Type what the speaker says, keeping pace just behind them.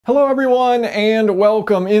Hello everyone and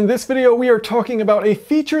welcome. In this video we are talking about a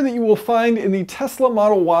feature that you will find in the Tesla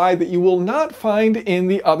Model Y that you will not find in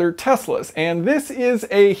the other Teslas, and this is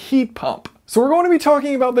a heat pump. So we're going to be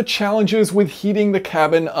talking about the challenges with heating the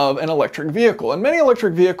cabin of an electric vehicle. And many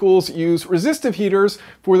electric vehicles use resistive heaters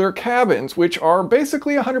for their cabins, which are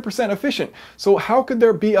basically 100% efficient. So how could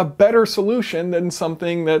there be a better solution than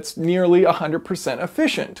something that's nearly 100%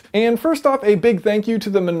 efficient? And first off, a big thank you to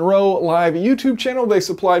the Munro Live YouTube channel. They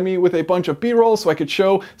supplied me with a bunch of B-rolls so I could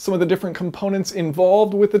show some of the different components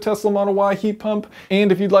involved with the Tesla Model Y heat pump.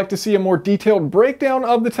 And if you'd like to see a more detailed breakdown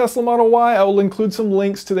of the Tesla Model Y, I will include some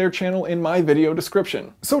links to their channel in my video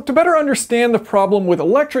description. So to better understand the problem with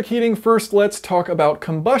electric heating, first let's talk about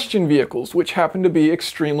combustion vehicles, which happen to be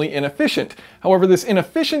extremely inefficient. However, this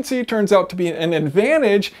inefficiency turns out to be an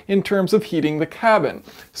advantage in terms of heating the cabin.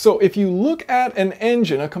 So if you look at an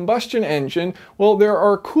engine, a combustion engine, well, there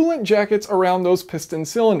are coolant jackets around those piston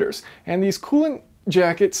cylinders, and these coolant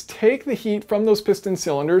jackets take the heat from those piston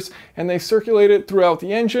cylinders and they circulate it throughout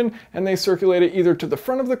the engine, and they circulate it either to the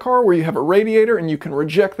front of the car where you have a radiator and you can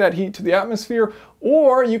reject that heat to the atmosphere,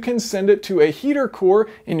 or you can send it to a heater core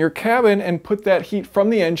in your cabin and put that heat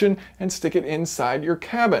from the engine and stick it inside your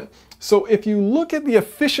cabin. So if you look at the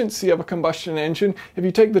efficiency of a combustion engine, if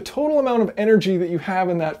you take the total amount of energy that you have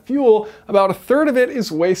in that fuel, about a third of it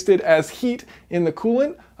is wasted as heat in the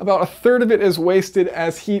coolant, about a third of it is wasted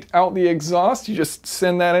as heat out the exhaust. You just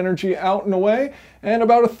send that energy out and away, and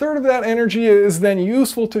about a third of that energy is then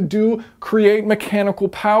useful to create mechanical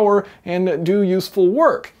power and do useful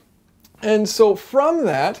work. And so from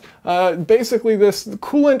that, basically this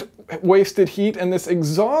coolant wasted heat and this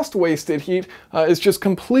exhaust wasted heat is just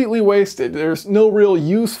completely wasted. There's no real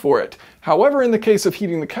use for it. However, in the case of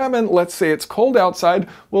heating the cabin, let's say it's cold outside,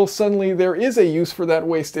 well, suddenly there is a use for that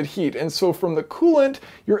wasted heat. And so from the coolant,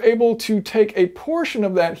 you're able to take a portion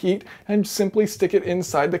of that heat and simply stick it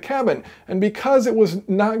inside the cabin. And because it was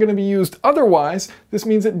not going to be used otherwise, this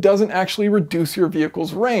means it doesn't actually reduce your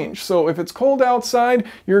vehicle's range. So if it's cold outside,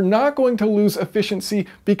 you're not going to lose efficiency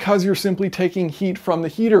because you're simply taking heat from the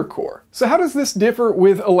heater core. So how does this differ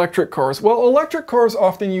with electric cars? Well, electric cars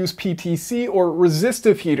often use PTC or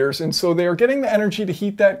resistive heaters, and so they are getting the energy to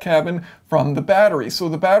heat that cabin from the battery. So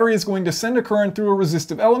the battery is going to send a current through a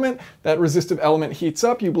resistive element. That resistive element heats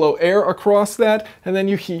up, you blow air across that, and then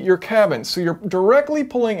you heat your cabin. So you're directly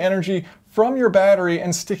pulling energy from your battery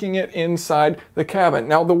and sticking it inside the cabin.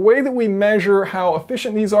 Now, the way that we measure how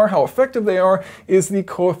efficient these are, how effective they are, is the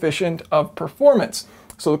coefficient of performance.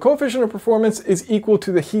 So the coefficient of performance is equal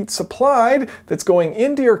to the heat supplied that's going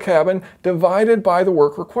into your cabin divided by the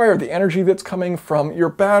work required, the energy that's coming from your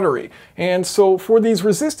battery. And so for these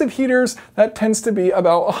resistive heaters, that tends to be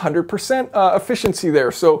about 100% efficiency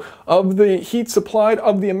there. So of the heat supplied,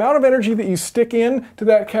 of the amount of energy that you stick in to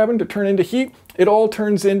that cabin to turn into heat, it all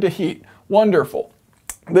turns into heat. Wonderful.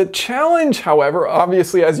 The challenge, however,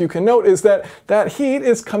 obviously, as you can note, is that that heat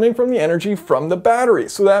is coming from the energy from the battery.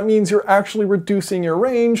 So that means you're actually reducing your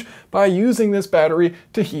range by using this battery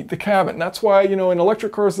to heat the cabin. That's why, in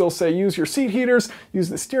electric cars, they'll say use your seat heaters, use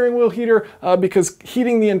the steering wheel heater, because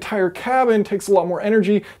heating the entire cabin takes a lot more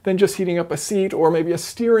energy than just heating up a seat or maybe a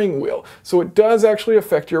steering wheel. So it does actually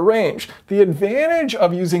affect your range. The advantage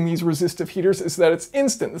of using these resistive heaters is that it's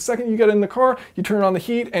instant. The second you get in the car, you turn on the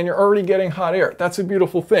heat and you're already getting hot air. That's a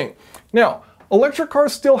beautiful thing. Now, electric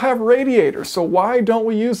cars still have radiators, so why don't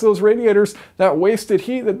we use those radiators, that wasted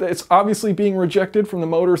heat that's obviously being rejected from the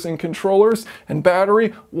motors and controllers and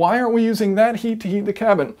battery? Why aren't we using that heat to heat the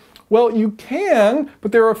cabin? Well, you can,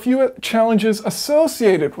 but there are a few challenges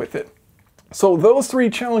associated with it. So those three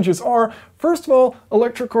challenges are, first of all,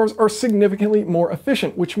 electric cars are significantly more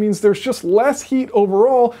efficient, which means there's just less heat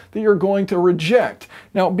overall that you're going to reject.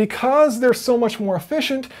 Now, because they're so much more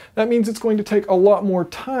efficient, that means it's going to take a lot more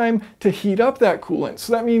time to heat up that coolant.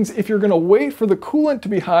 So that means if you're going to wait for the coolant to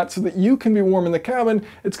be hot so that you can be warm in the cabin,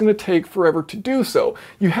 it's going to take forever to do so.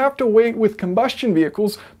 You have to wait with combustion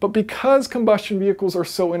vehicles, but because combustion vehicles are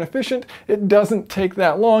so inefficient, it doesn't take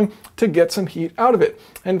that long to get some heat out of it.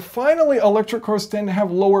 And finally, electric cars tend to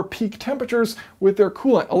have lower peak temperatures with their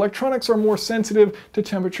coolant. Electronics are more sensitive to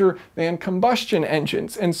temperature than combustion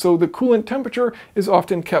engines, and so the coolant temperature is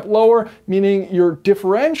often kept lower, meaning your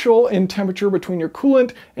differential in temperature between your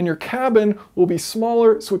coolant and your cabin will be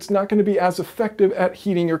smaller, so it's not going to be as effective at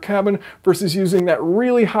heating your cabin versus using that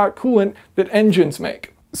really hot coolant that engines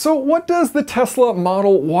make. So what does the Tesla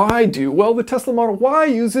Model Y do? Well, the Tesla Model Y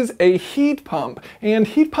uses a heat pump, and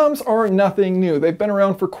heat pumps are nothing new. They've been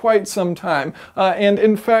around for quite some time. And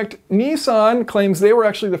in fact, Nissan claims they were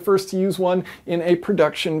actually the first to use one in a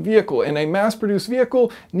production vehicle. In a mass-produced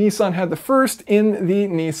vehicle, Nissan had the first in the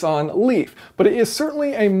Nissan Leaf. But it is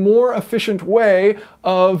certainly a more efficient way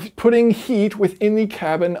of putting heat within the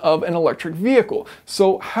cabin of an electric vehicle.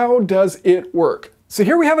 So how does it work? So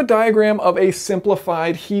here we have a diagram of a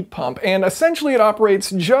simplified heat pump, and essentially it operates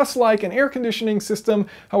just like an air conditioning system.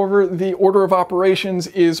 However, the order of operations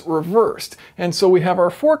is reversed. And so we have our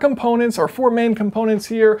four components, our four main components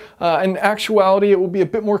here. In actuality, it will be a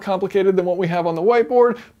bit more complicated than what we have on the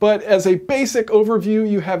whiteboard, but as a basic overview,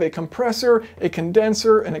 you have a compressor, a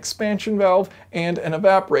condenser, an expansion valve, and an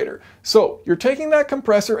evaporator. So you're taking that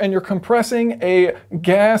compressor and you're compressing a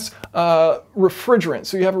gas refrigerant.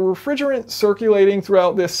 So you have a refrigerant circulating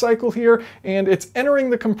throughout this cycle here, and it's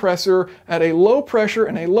entering the compressor at a low pressure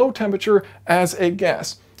and a low temperature as a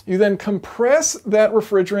gas. You then compress that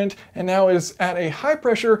refrigerant, and now it is at a high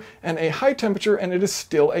pressure and a high temperature, and it is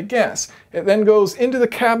still a gas. It then goes into the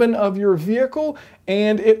cabin of your vehicle,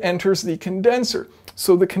 and it enters the condenser.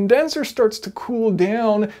 So the condenser starts to cool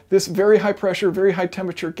down this very high pressure, very high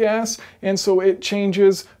temperature gas, and so it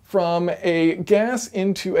changes from a gas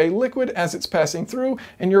into a liquid as it's passing through,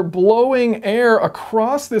 and you're blowing air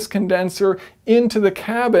across this condenser into the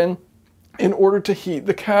cabin in order to heat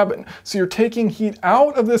the cabin. So you're taking heat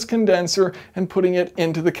out of this condenser and putting it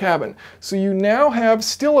into the cabin. So you now have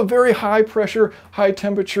still a very high pressure, high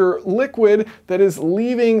temperature liquid that is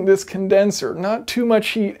leaving this condenser. Not too much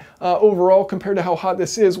heat overall compared to how hot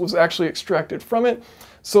this is was actually extracted from it.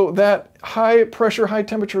 So that high pressure, high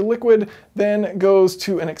temperature liquid then goes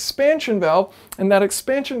to an expansion valve, and that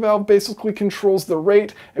expansion valve basically controls the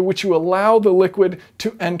rate at which you allow the liquid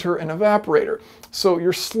to enter an evaporator. So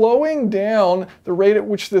you're slowing down the rate at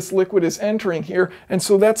which this liquid is entering here, and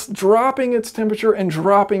so that's dropping its temperature and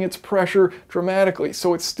dropping its pressure dramatically.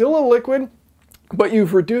 So it's still a liquid, but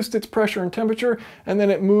you've reduced its pressure and temperature, and then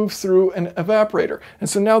it moves through an evaporator. And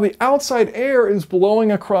so now the outside air is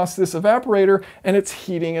blowing across this evaporator, and it's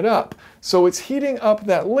heating it up. So it's heating up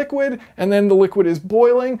that liquid, and then the liquid is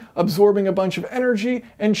boiling, absorbing a bunch of energy,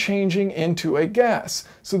 and changing into a gas.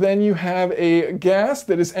 So then you have a gas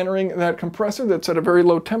that is entering that compressor that's at a very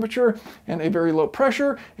low temperature and a very low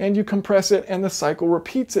pressure, and you compress it, and the cycle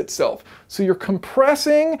repeats itself. So you're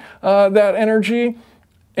compressing that energy,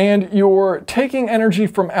 and you're taking energy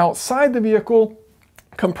from outside the vehicle,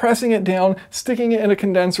 compressing it down, sticking it in a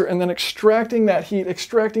condenser, and then extracting that heat,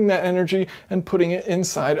 extracting that energy, and putting it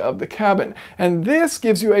inside of the cabin. And this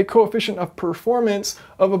gives you a coefficient of performance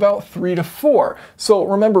of about 3 to 4. So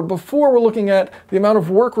remember, before we're looking at the amount of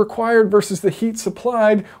work required versus the heat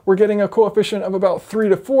supplied, we're getting a coefficient of about 3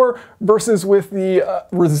 to 4, versus with the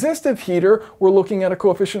resistive heater, we're looking at a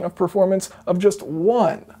coefficient of performance of just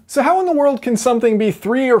 1. So how in the world can something be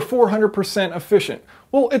 300 or 400% efficient?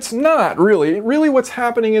 Well, it's not really. Really what's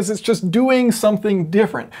happening is it's just doing something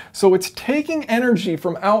different. So it's taking energy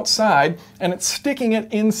from outside and it's sticking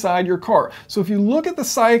it inside your car. So if you look at the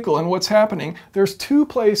cycle and what's happening, there's two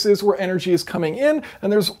places where energy is coming in,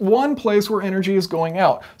 and there's one place where energy is going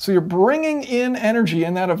out. So you're bringing in energy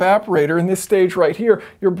in that evaporator in this stage right here.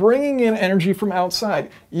 You're bringing in energy from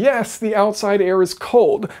outside. Yes, the outside air is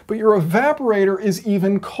cold, but your evaporator is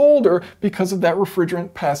even colder because of that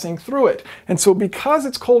refrigerant passing through it. And so because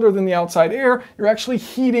it's colder than the outside air, you're actually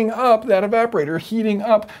heating up that evaporator, heating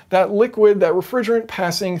up that liquid, that refrigerant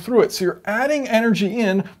passing through it. So you're adding energy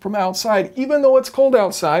in from outside, even though it's cold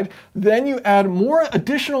outside. Then you add more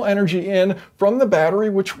additional energy in from the battery,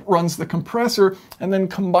 which runs the compressor, and then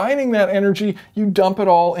combining that energy, you dump it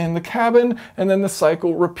all in the cabin, and then the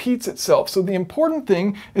cycle repeats itself. So the important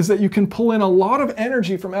thing is that you can pull in a lot of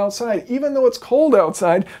energy from outside. Even though it's cold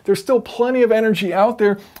outside, there's still plenty of energy out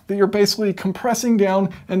there that you're basically compressing down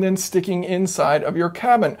and then sticking inside of your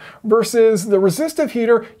cabin. Versus the resistive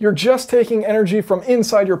heater, you're just taking energy from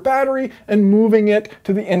inside your battery and moving it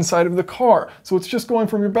to the inside of the car. So it's just going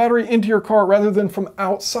from your battery into your car rather than from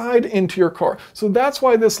outside into your car. So that's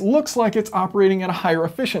why this looks like it's operating at a higher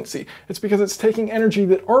efficiency. It's because it's taking energy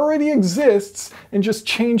that already exists and just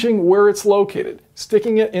changing where it's located,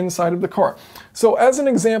 sticking it inside of the car. So as an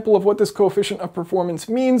example of what this coefficient of performance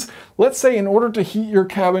means, let's say in order to heat your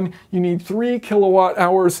cabin, you need 3 kilowatt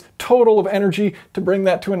hours total of energy to bring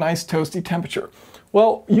that to a nice toasty temperature.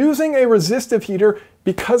 Well, using a resistive heater,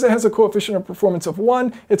 because it has a coefficient of performance of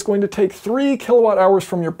 1, it's going to take 3 kilowatt hours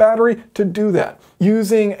from your battery to do that.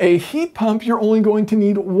 Using a heat pump, you're only going to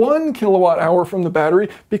need 1 kilowatt hour from the battery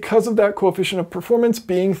because of that coefficient of performance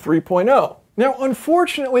being 3.0. Now,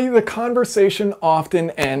 unfortunately, the conversation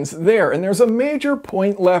often ends there, and there's a major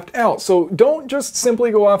point left out. So don't just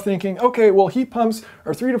simply go off thinking, okay, well, heat pumps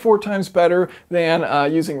are 3 to 4 times better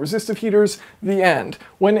than using resistive heaters, the end.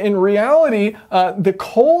 When in reality, the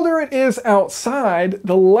colder it is outside,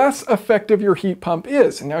 the less effective your heat pump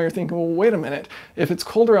is. And now you're thinking, well, wait a minute, if it's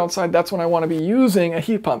colder outside, that's when I want to be using a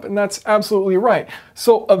heat pump. And that's absolutely right.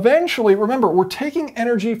 So eventually, remember, we're taking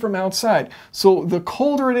energy from outside. So the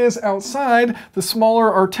colder it is outside, the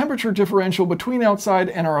smaller our temperature differential between outside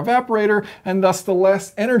and our evaporator, and thus the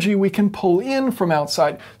less energy we can pull in from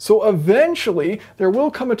outside. So eventually, there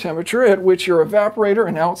will come a temperature at which your evaporator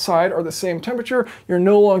and outside are the same temperature. You're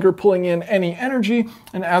no longer pulling in any energy,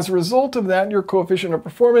 and as a result of that, your coefficient of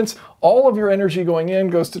performance, all of your energy going in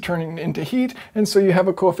goes to turning into heat, and so you have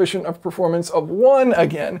a coefficient of performance of 1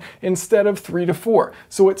 again, instead of 3 to 4.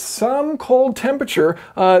 So at some cold temperature,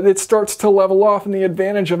 it starts to level off, and the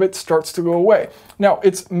advantage of it starts to go away. Now,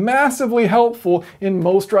 it's massively helpful in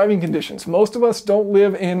most driving conditions. Most of us don't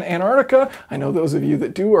live in Antarctica. I know those of you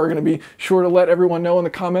that do are going to be sure to let everyone know in the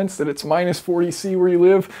comments that it's minus 40 C where you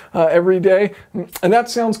live every day. And that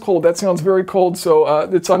sounds cold. That sounds very cold, so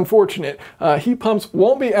it's unfortunate. Heat pumps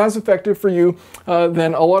won't be as effective for you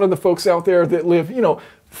than a lot of the folks out there that live,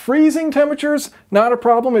 freezing temperatures, not a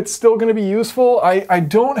problem. It's still going to be useful. I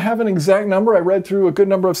don't have an exact number. I read through a good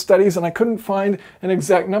number of studies and I couldn't find an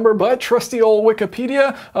exact number, but trusty old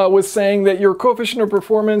Wikipedia was saying that your coefficient of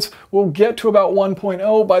performance will get to about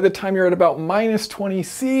 1.0 by the time you're at about minus 20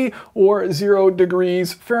 C or 0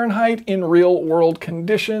 degrees Fahrenheit in real world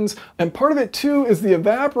conditions. And part of it too is the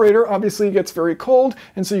evaporator obviously gets very cold,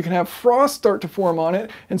 and so you can have frost start to form on it.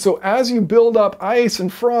 And so as you build up ice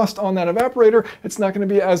and frost on that evaporator, it's not going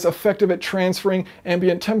to be as effective at transferring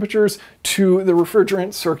ambient temperatures to the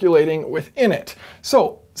refrigerant circulating within it.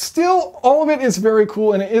 So still, all of it is very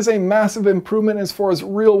cool, and it is a massive improvement as far as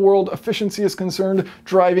real-world efficiency is concerned,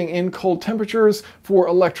 driving in cold temperatures for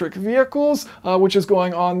electric vehicles, which is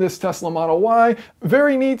going on this Tesla Model Y.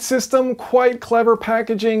 Very neat system, quite clever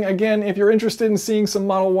packaging. Again, if you're interested in seeing some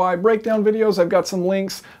Model Y breakdown videos, I've got some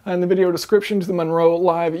links in the video description to the Munro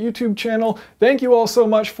Live YouTube channel. Thank you all so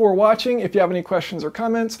much for watching. If you have any questions or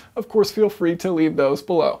comments, of course, feel free to leave those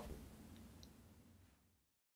below.